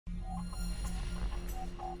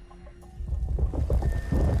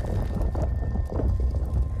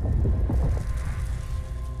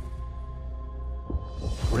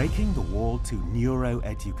Breaking the wall to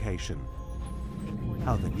neuroeducation.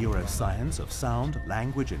 How the neuroscience of sound,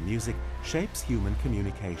 language and music shapes human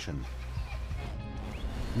communication.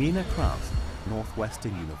 Nina Kraus,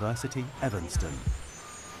 Northwestern University, Evanston.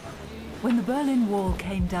 When the Berlin Wall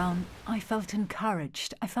came down, I felt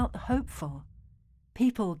encouraged. I felt hopeful.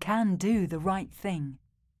 People can do the right thing.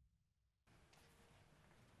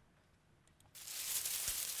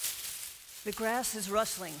 The grass is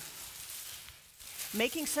rustling.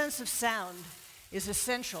 Making sense of sound is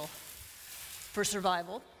essential for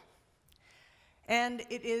survival, and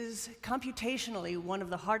it is computationally one of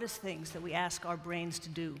the hardest things that we ask our brains to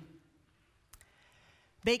do.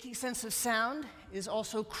 Making sense of sound is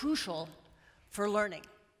also crucial for learning.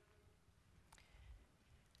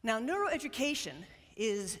 Now, neuroeducation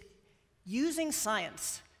is using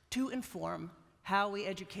science to inform how we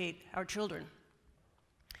educate our children.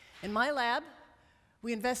 In my lab,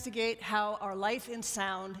 we investigate how our life in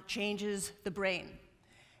sound changes the brain.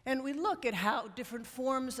 And we look at how different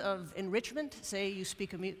forms of enrichment, say you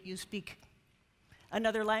speak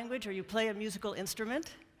another language or you play a musical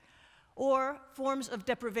instrument, or forms of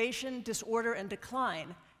deprivation, disorder, and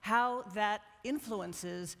decline, how that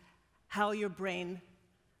influences how your brain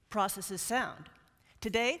processes sound.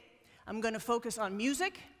 Today, I'm going to focus on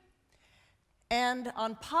music and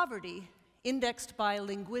on poverty indexed by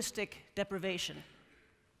linguistic deprivation.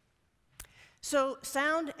 So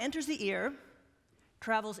sound enters the ear,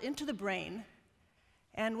 travels into the brain,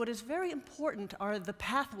 and what is very important are the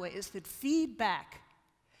pathways that feed back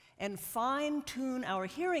and fine-tune our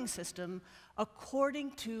hearing system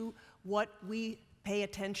according to what we pay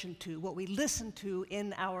attention to, what we listen to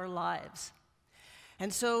in our lives.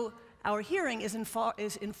 And so our hearing is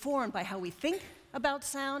informed by how we think about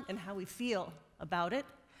sound and how we feel about it.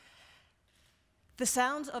 The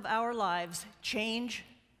sounds of our lives change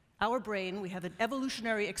our brain. We have an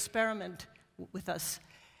evolutionary experiment with us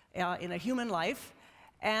in a human life,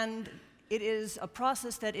 and it is a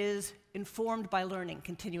process that is informed by learning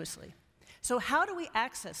continuously. So how do we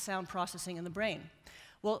access sound processing in the brain?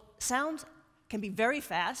 Well, sounds can be very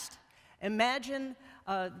fast. Imagine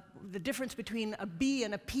the difference between a B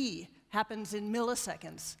and a P happens in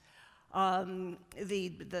milliseconds.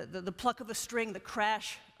 The pluck of a string, the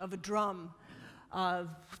crash of a drum,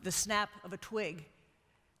 the snap of a twig.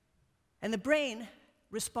 And the brain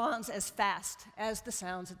responds as fast as the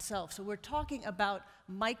sounds itself. So we're talking about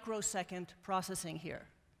microsecond processing here.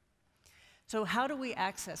 So how do we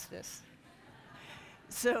access this?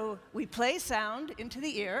 So we play sound into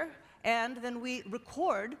the ear, and then we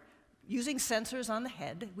record, using sensors on the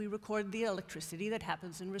head, we record the electricity that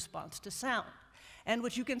happens in response to sound. And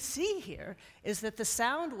what you can see here is that the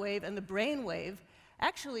sound wave and the brain wave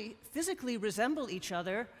actually physically resemble each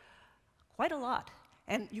other quite a lot.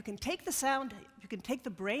 And you can take the sound, you can take the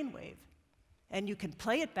brain wave, and you can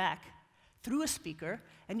play it back through a speaker,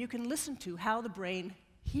 and you can listen to how the brain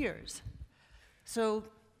hears. So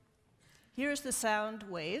here's the sound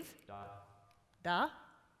wave. Da. Da.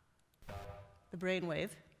 Da. The brain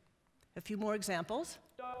wave. A few more examples.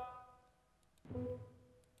 Da.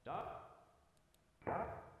 Da. Da.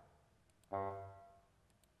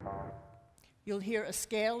 You'll hear a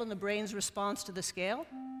scale in the brain's response to the scale.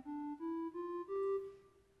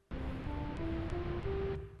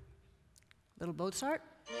 Little Mozart.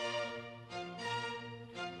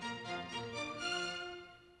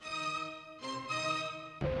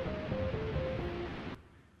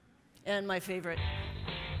 And my favorite.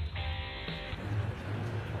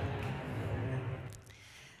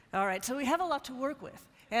 All right, so we have a lot to work with.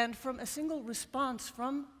 And from a single response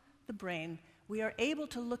from the brain, we are able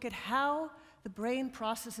to look at how the brain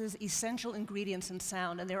processes essential ingredients in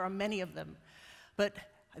sound, and there are many of them. But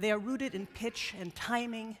they are rooted in pitch and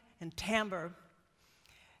timing and timbre.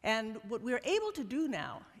 And what we're able to do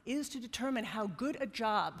now is to determine how good a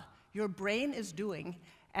job your brain is doing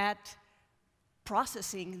at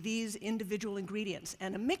processing these individual ingredients.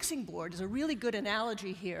 And a mixing board is a really good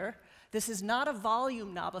analogy here. This is not a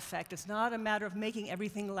volume knob effect. It's not a matter of making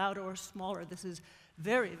everything louder or smaller. This is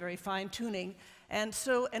very, very fine tuning. And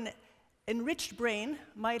so an enriched brain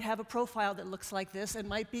might have a profile that looks like this and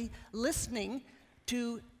might be listening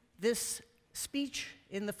to this speech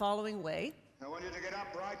in the following way. I want you to get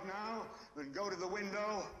up right now and go to the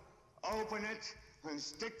window, open it, and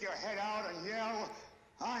stick your head out and yell,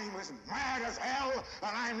 "I'm as mad as hell,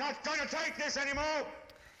 and I'm not going to take this anymore!"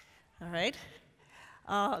 All right.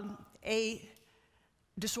 A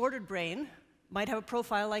disordered brain might have a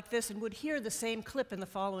profile like this and would hear the same clip in the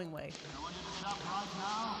following way. I want you to get up right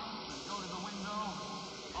now and go to the window,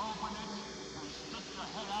 open it, and stick your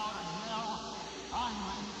head out and yell, I'm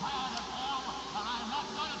mad as hell, and I'm not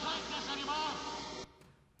going to take this anymore.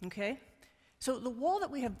 Okay? So the wall that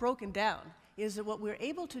we have broken down is that what we're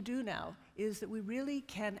able to do now is that we really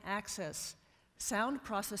can access sound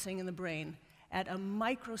processing in the brain at a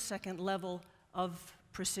microsecond level of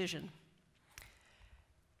precision.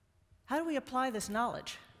 How do we apply this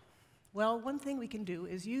knowledge? Well, one thing we can do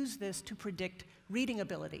is use this to predict reading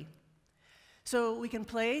ability. So we can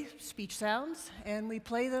play speech sounds, and we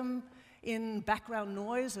play them in background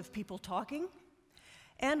noise of people talking,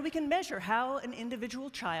 and we can measure how an individual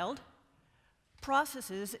child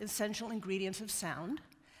processes essential ingredients of sound,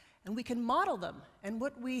 and we can model them. And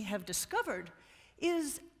what we have discovered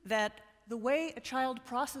is that the way a child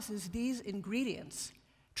processes these ingredients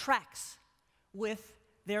tracks with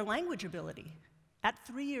their language ability at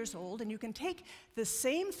 3 years old, and you can take the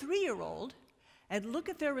same 3-year-old and look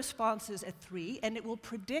at their responses at 3, and it will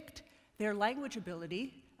predict their language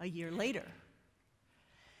ability a year later.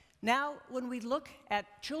 Now, when we look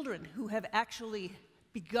at children who have actually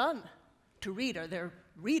begun to read, or they're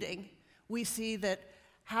reading, we see that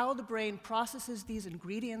how the brain processes these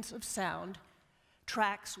ingredients of sound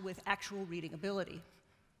tracks with actual reading ability.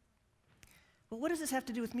 But what does this have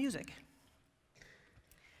to do with music?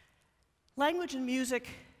 Language and music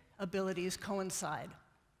abilities coincide.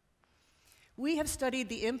 We have studied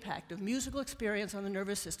the impact of musical experience on the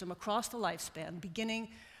nervous system across the lifespan, beginning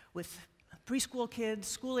with preschool kids,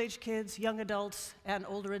 school-age kids, young adults, and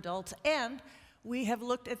older adults, and we have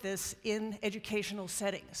looked at this in educational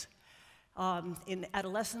settings, in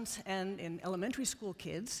adolescents and in elementary school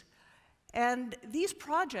kids. And these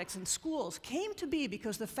projects in schools came to be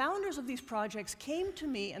because the founders of these projects came to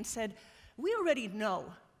me and said, we already know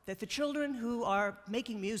that the children who are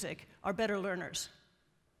making music are better learners.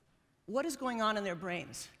 What is going on in their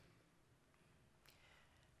brains?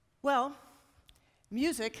 Well,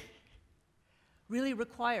 music really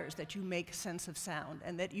requires that you make sense of sound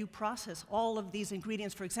and that you process all of these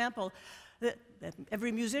ingredients. For example, that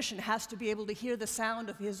every musician has to be able to hear the sound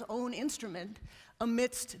of his own instrument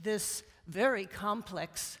amidst this very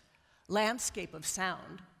complex landscape of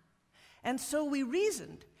sound. And so we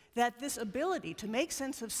reasoned that this ability to make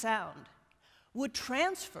sense of sound would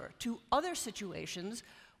transfer to other situations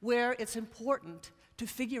where it's important to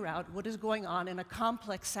figure out what is going on in a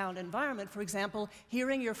complex sound environment. For example,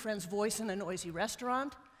 hearing your friend's voice in a noisy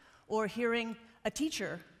restaurant, or hearing a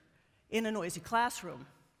teacher in a noisy classroom.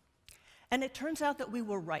 And it turns out that we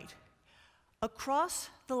were right. Across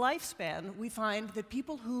the lifespan, we find that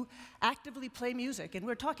people who actively play music, and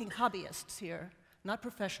we're talking hobbyists here, not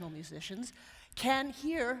professional musicians, can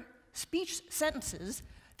hear speech sentences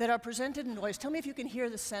that are presented in noise. Tell me if you can hear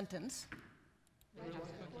the sentence.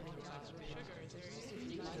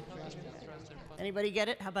 Anybody get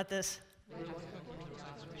it? How about this?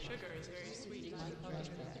 Sugar is very sweet.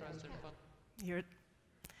 Hear it?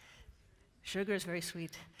 Sugar is very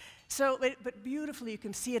sweet. So, but beautifully, you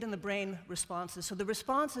can see it in the brain responses. So the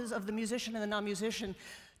responses of the musician and the non-musician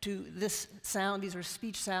to this sound, these are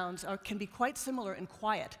speech sounds, can be quite similar in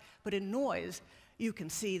quiet. But in noise, you can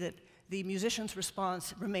see that the musician's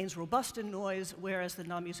response remains robust in noise, whereas the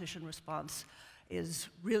non-musician response is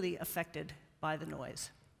really affected by the noise.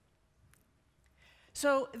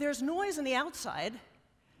 So there's noise on the outside,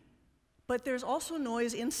 but there's also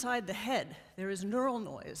noise inside the head. There is neural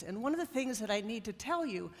noise. And one of the things that I need to tell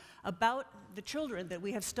you about the children that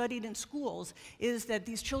we have studied in schools is that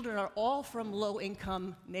these children are all from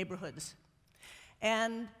low-income neighborhoods.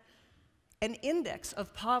 And an index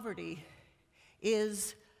of poverty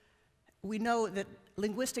is, we know that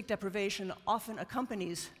linguistic deprivation often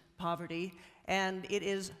accompanies poverty, and it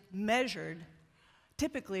is measured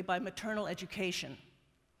typically by maternal education.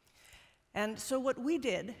 And so what we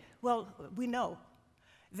did, well, we know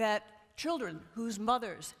that children whose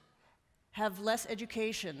mothers have less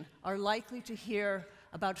education are likely to hear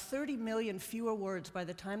about 30 million fewer words by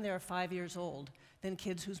the time they are 5 years old than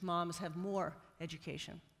kids whose moms have more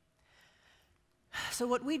education. So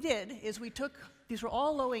what we did is we took, these were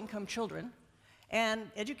all low-income children,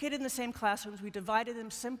 and educated in the same classrooms. We divided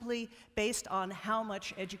them simply based on how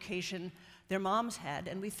much education their moms had,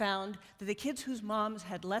 and we found that the kids whose moms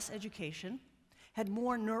had less education had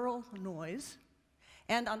more neural noise,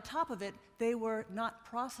 and on top of it, they were not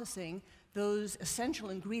processing those essential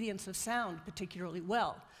ingredients of sound particularly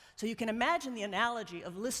well. So you can imagine the analogy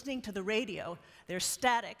of listening to the radio. There's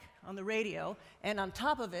static on the radio, and on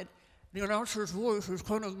top of it, the announcer's voice is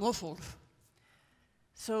kind of muffled.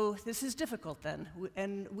 So this is difficult then,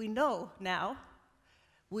 and we know now,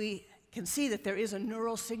 we can see that there is a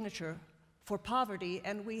neural signature for poverty,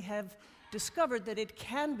 and we have discovered that it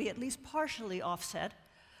can be at least partially offset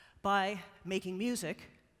by making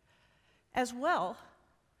music, as well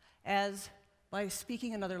as by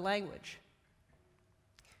speaking another language.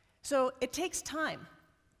 So it takes time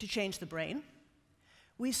to change the brain.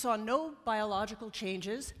 We saw no biological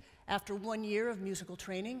changes after 1 year of musical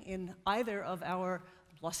training in either of our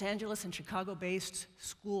Los Angeles and Chicago-based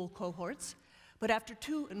school cohorts. But after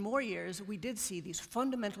 2 and more years, we did see these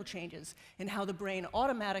fundamental changes in how the brain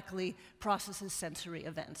automatically processes sensory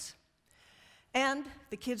events. And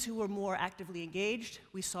the kids who were more actively engaged,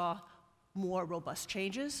 we saw more robust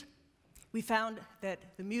changes. We found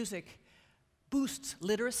that the music boosts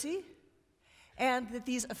literacy, and that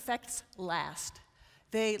these effects last.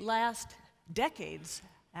 They last decades,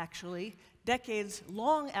 actually, decades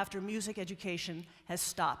long after music education has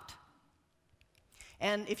stopped.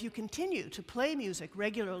 And if you continue to play music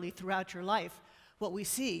regularly throughout your life, what we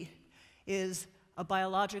see is a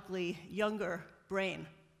biologically younger brain.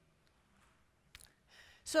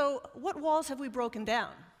 So, what walls have we broken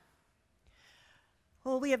down?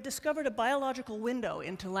 Well, we have discovered a biological window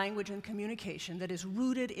into language and communication that is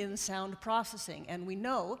rooted in sound processing, and we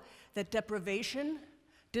know that deprivation,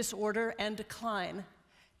 disorder, and decline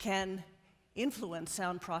can influence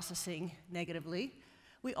sound processing negatively.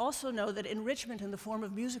 We also know that enrichment in the form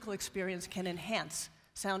of musical experience can enhance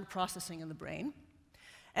sound processing in the brain.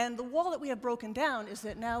 And the wall that we have broken down is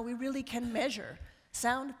that now we really can measure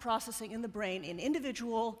sound processing in the brain in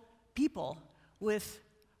individual people with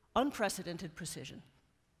unprecedented precision.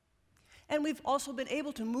 And we've also been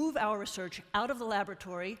able to move our research out of the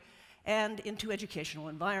laboratory and into educational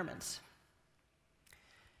environments.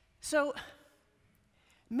 So,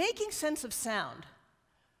 making sense of sound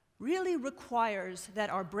really requires that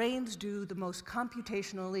our brains do the most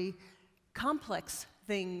computationally complex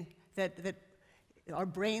thing that our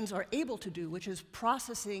brains are able to do, which is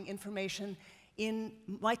processing information in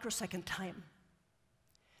microsecond time.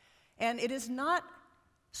 And it is not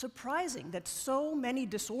surprising that so many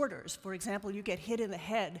disorders, for example, you get hit in the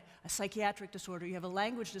head, a psychiatric disorder, you have a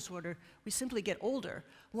language disorder, we simply get older.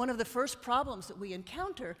 One of the first problems that we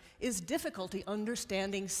encounter is difficulty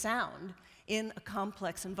understanding sound in a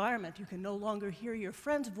complex environment. You can no longer hear your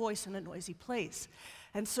friend's voice in a noisy place.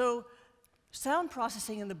 And so sound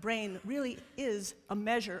processing in the brain really is a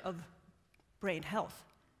measure of brain health.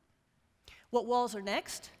 What walls are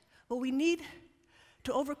next? Well, we need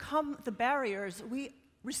to overcome the barriers. We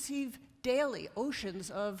receive daily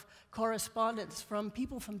oceans of correspondence from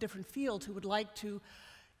people from different fields who would like to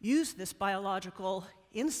use this biological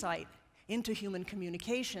insight into human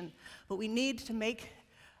communication. But we need to make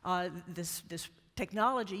this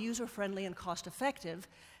technology user-friendly and cost-effective.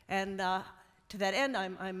 And to that end,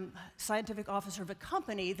 I'm scientific officer of a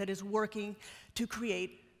company that is working to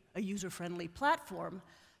create a user-friendly platform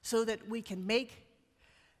so that we can make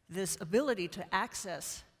this ability to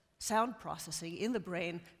access sound processing in the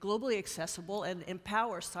brain globally accessible and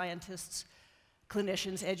empower scientists,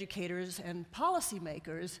 clinicians, educators, and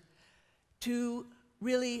policymakers to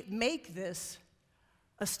really make this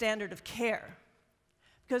a standard of care.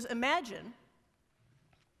 Because imagine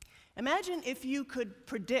if you could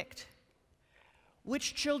predict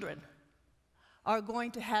which children are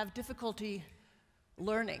going to have difficulty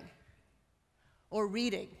learning or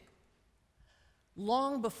reading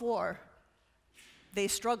long before they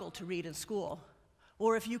struggle to read in school.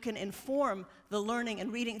 Or if you can inform the learning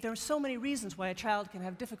and reading, there are so many reasons why a child can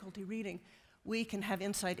have difficulty reading. We can have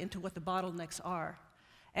insight into what the bottlenecks are.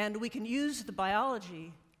 And we can use the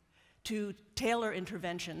biology to tailor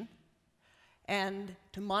intervention and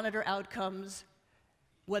to monitor outcomes,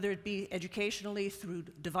 whether it be educationally, through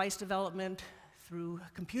device development, through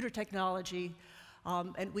computer technology,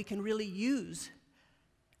 and we can really use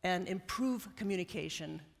and improve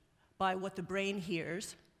communication by what the brain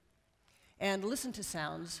hears and listen to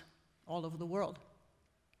sounds all over the world.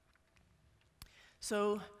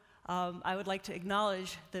 So I would like to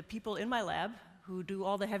acknowledge the people in my lab who do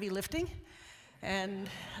all the heavy lifting and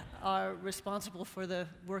are responsible for the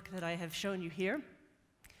work that I have shown you here.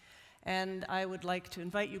 And I would like to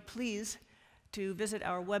invite you, please, to visit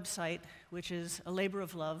our website, which is a labor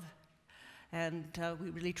of love, and we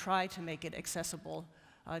really try to make it accessible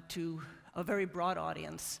to a very broad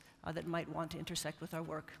audience that might want to intersect with our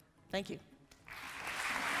work. Thank you.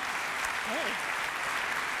 Hey.